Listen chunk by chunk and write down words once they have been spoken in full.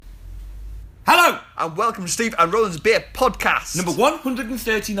Hello! And welcome to Steve and Roland's Beer Podcast. Number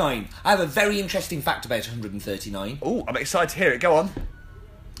 139. I have a very interesting fact about 139. Oh, I'm excited to hear it. Go on.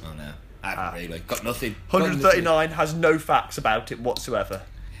 Oh no, I haven't really. Got nothing. 139 has no facts about it whatsoever.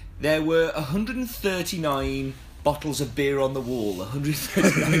 There were 139 bottles of beer on the wall.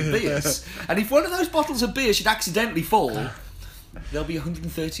 139 beers. And if one of those bottles of beer should accidentally fall, there'll be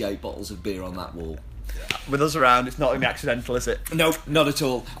 138 bottles of beer on that wall. With us around, it's not going to be accidental, is it? No, not at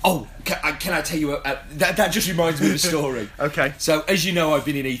all. Oh, can I tell you, that just reminds me of a story. Okay. So, as you know, I've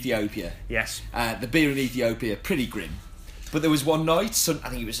been in Ethiopia. Yes. The beer in Ethiopia, pretty grim. But there was one night, I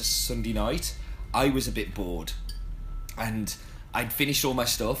think it was a Sunday night, I was a bit bored. And I'd finished all my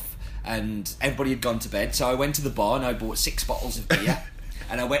stuff, and everybody had gone to bed. So I went to the bar and I bought 6 bottles of beer.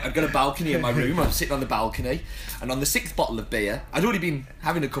 And I'd got a balcony in my room. I was sitting on the balcony, and on the 6th bottle of beer, I'd already been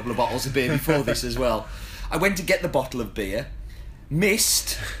having a couple of bottles of beer before this as well. I went to get the bottle of beer,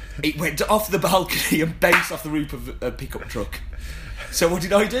 missed. It went off the balcony and bounced off the roof of a pickup truck. So what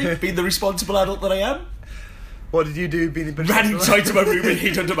did I do? Being the responsible adult that I am, What did you do? ran inside to my room and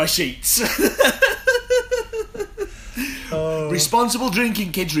hid under my sheets. Responsible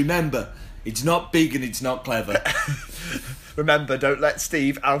drinking, kids. Remember, it's not big and it's not clever. Remember, don't let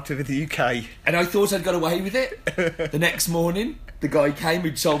Steve out of the UK. And I thought I'd got away with it. The next morning, the guy came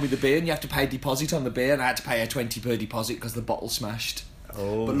who'd sold me the beer, and you have to pay a deposit on the beer, and I had to pay a 20 per deposit because the bottle smashed.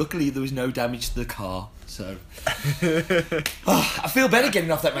 Oh. But luckily there was no damage to the car, so... I feel better getting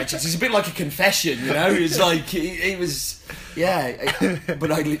off that mattress. It's a bit like a confession, you know? It's like, it was... Yeah,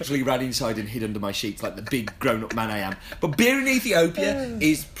 but I literally ran inside and hid under my sheets like the big grown-up man I am. But beer in Ethiopia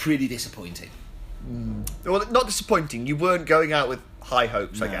is pretty disappointing. Well, not disappointing. You weren't going out with high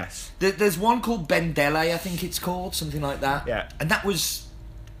hopes, I guess. There's one called Bendele, I think it's called, something like that. Yeah. And that was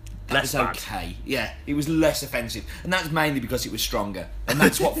Less bad. okay. Yeah, it was less offensive. And that's mainly because it was stronger. And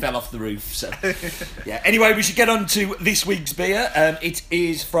that's what fell off the roof. So, yeah. Anyway, we should get on to this week's beer. It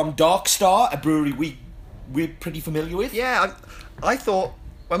is from Dark Star, a brewery we're pretty familiar with. Yeah, I thought,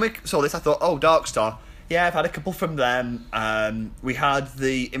 when we saw this, I thought, oh, Dark Star. Yeah, I've had a couple from them. We had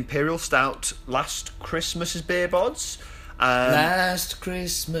the Imperial Stout last Christmas as beer bods. Last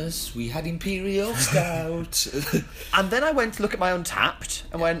Christmas we had Imperial Stout. And then I went to look at my Untapped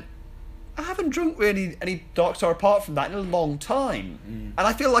and went, I haven't drunk really any Dark Star apart from that in a long time. And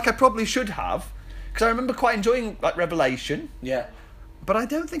I feel like I probably should have, because I remember quite enjoying like Revelation. Yeah. But I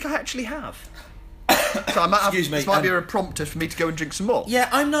don't think I actually have. So I might have, Excuse me, this might be a prompter for me to go and drink some more. Yeah,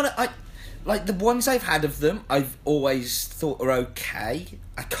 I'm not... Like, the ones I've had of them, I've always thought are okay.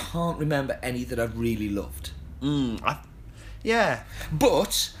 I can't remember any that I've really loved. Yeah.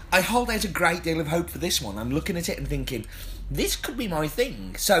 But I hold out a great deal of hope for this one. I'm looking at it and thinking, this could be my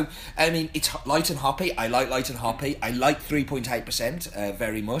thing. So, I mean, it's light and hoppy. I like light and hoppy. I like 3.8%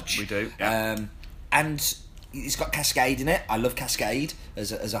 very much. We do, yeah. And it's got Cascade in it. I love Cascade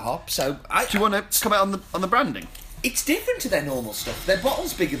as a hop. So, Do you want to come out on the branding? it's different to their normal stuff. Their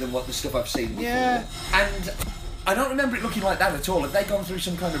bottle's bigger than what the stuff I've seen before. Yeah. And I don't remember it looking like that at all. Have they gone through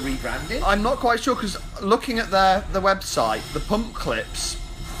some kind of rebranding? I'm not quite sure, because looking at the website, the pump clips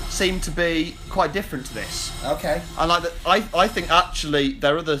seem to be quite different to this. Okay. And like I think actually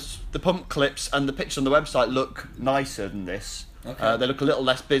the pump clips and the pictures on the website look nicer than this. Okay. They look a little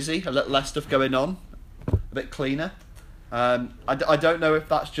less busy, a little less stuff going on, a bit cleaner. I don't know if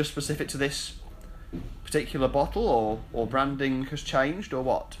that's just specific to this particular bottle or branding has changed or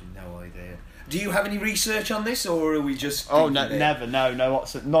what. No idea. Do you have any research on this, or are we just... Oh, no, never,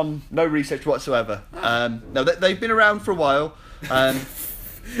 no research whatsoever. No, they've been around for a while.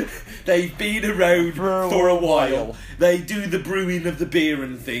 They've been around for a while. They do the brewing of the beer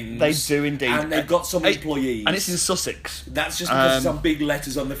and things. They do indeed. And they've got some employees. And it's in Sussex. That's just because of some big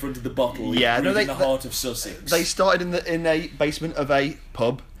letters on the front of the bottle. Yeah, no, in the heart of Sussex. They started in a basement of a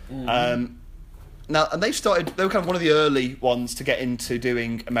pub. Now, and they were kind of one of the early ones to get into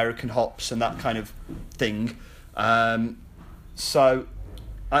doing American hops and that kind of thing. So,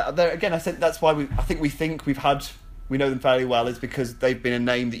 again, I think that's why we know them fairly well, is because they've been a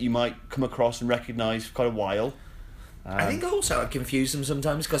name that you might come across and recognise for quite a while. I think also I confuse them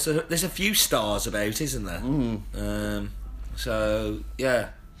sometimes because there's a few stars about, isn't there? So, yeah.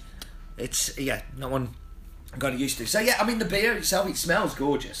 It's, not one I got used to. So, yeah, I mean, the beer itself, it smells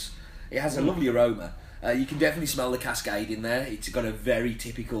gorgeous. It has a lovely aroma. You can definitely smell the Cascade in there. It's got a very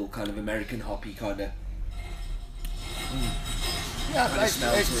typical kind of American hoppy kind of... Yeah, kind of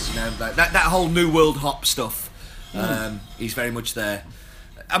smell to it, you know. Like that whole New World hop stuff is very much there.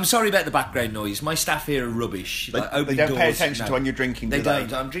 I'm sorry about the background noise. My staff here are rubbish. They don't pay attention to when you're drinking, do they? They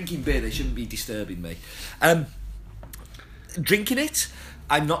don't. I'm drinking beer. They shouldn't be disturbing me. Drinking it,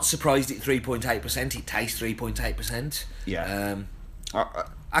 I'm not surprised at 3.8%. It tastes 3.8%. Yeah.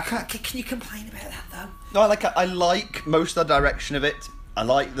 I can't. Can you complain about that though? No, I like most of the direction of it. I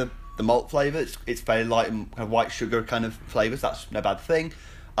like the malt flavour. It's very light and kind of white sugar kind of flavours. That's no bad thing.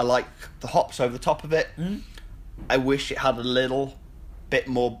 I like the hops over the top of it. I wish it had a little bit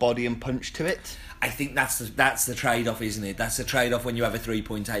more body and punch to it. I think that's the trade-off, isn't it? That's the trade-off when you have a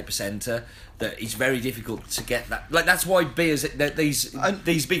 3.8%er. That it's very difficult to get that. Like that's why beers, these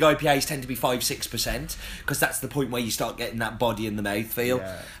big IPAs tend to be 5-6%, because that's the point where you start getting that body in the mouthfeel.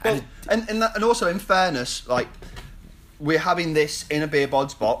 Yeah. Well, and also in fairness, like we're having this in a Beer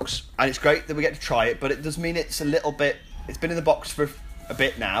Bods box, and it's great that we get to try it, but it does mean it's a little bit. It's been in the box for a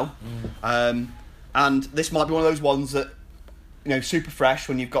bit now, and this might be one of those ones that super fresh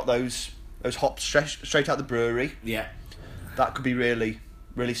when you've got those hops straight out the brewery. Yeah, that could be really,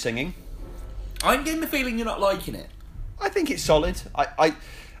 really singing. I'm getting the feeling you're not liking it. I think it's solid. I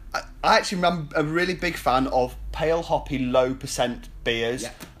actually am a really big fan of pale hoppy, low percent beers.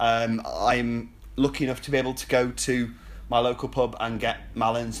 Yeah. I'm lucky enough to be able to go to my local pub and get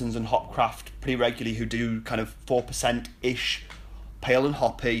Mallinsons and Hopcraft pretty regularly, who do kind of 4%-ish pale and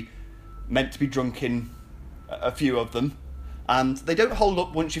hoppy, meant to be drunk in a few of them. And they don't hold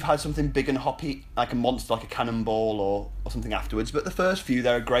up once you've had something big and hoppy, like a monster, like a Cannonball or something afterwards. But the first few,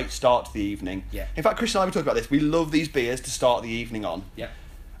 they're a great start to the evening. Yeah. In fact, Chris and I were talking about this. We love these beers to start the evening on. Yeah.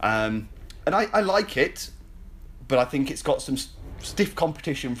 And I like it, but I think it's got some stiff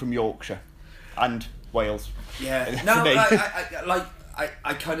competition from Yorkshire and Wales. Yeah. No,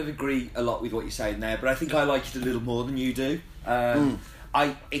 I kind of agree a lot with what you're saying there, but I think I like it a little more than you do.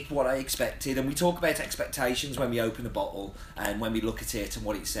 It's what I expected, and we talk about expectations when we open a bottle and when we look at it and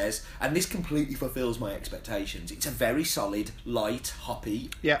what it says, and this completely fulfills my expectations. It's a very solid, light, hoppy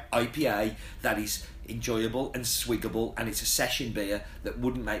IPA that is enjoyable and swiggable, and it's a session beer that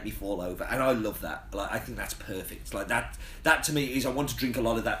wouldn't make me fall over, and I love that. Like, I think that's perfect. Like that to me is, I want to drink a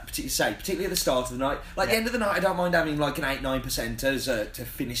lot of that, particularly at the start of the night. Like the end of the night, I don't mind having like an 8-9% to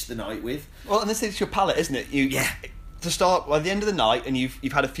finish the night with. Well, and this is your palate, isn't it? To start, at the end of the night, and you've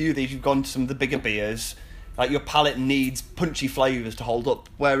had a few of these, you've gone to some of the bigger beers, like your palate needs punchy flavours to hold up,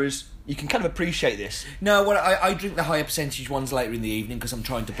 whereas you can kind of appreciate this. No, well, I drink the higher percentage ones later in the evening because I'm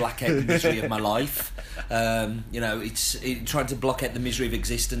trying to block out the misery of my life. It's trying to block out the misery of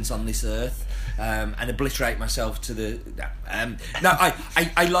existence on this earth, and obliterate myself to the...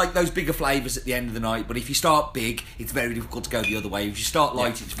 I like those bigger flavours at the end of the night, but if you start big, it's very difficult to go the other way. If you start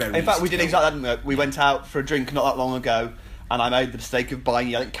light, it's very In fact, easy we did exactly that. We went out for a drink not that long ago, and I made the mistake of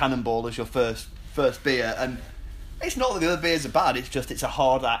buying, I think, Cannonball as your first beer, and it's not that the other beers are bad, it's a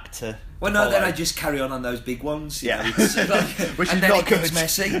hard act to... Well, no, then I just carry on those big ones. Yeah. Which is then not it gets good.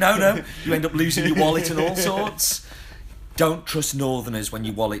 messy. No, you end up losing your wallet and all sorts. Don't trust Northerners when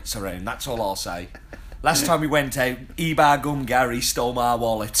your wallet's around. That's all I'll say. Last time we went out, Ebar Gum Gary stole my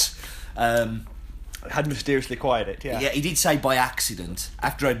wallet. Had mysteriously acquired it, yeah. Yeah, he did say by accident,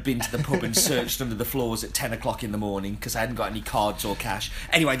 after I'd been to the pub and searched under the floors at 10 o'clock in the morning because I hadn't got any cards or cash.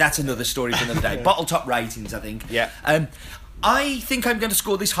 Anyway, that's another story for another day. Bottle top ratings, I think. Yeah. I think I'm going to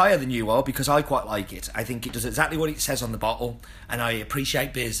score this higher than you are because I quite like it. I think it does exactly what it says on the bottle, and I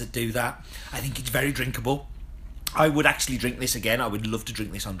appreciate beers that do that. I think it's very drinkable. I would actually drink this again. I would love to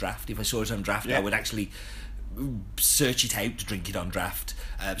drink this on draft. If I saw it on draft, I would actually search it out to drink it on draft.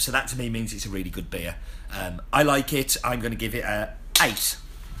 So that to me means it's a really good beer. I like it. I'm going to give it a 8.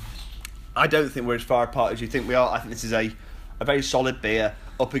 I don't think we're as far apart as you think we are. I think this is a very solid beer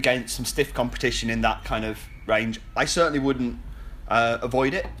up against some stiff competition in that kind of range. I certainly wouldn't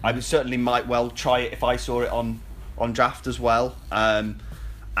avoid it. I certainly might well try it if I saw it on draft as well. And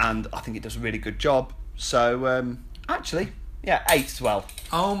I think it does a really good job. So, actually, 8 as well.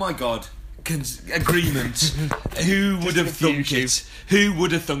 Oh my God. Agreement. Who would have thunk it? Who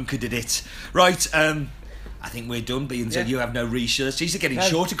would have thunked it? Right, I think we're done, being said you have no research. These are getting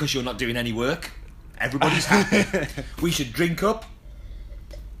shorter because you're not doing any work. Everybody's happy. We should drink up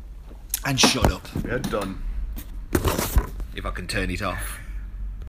and shut up. We're done. If I can turn it off.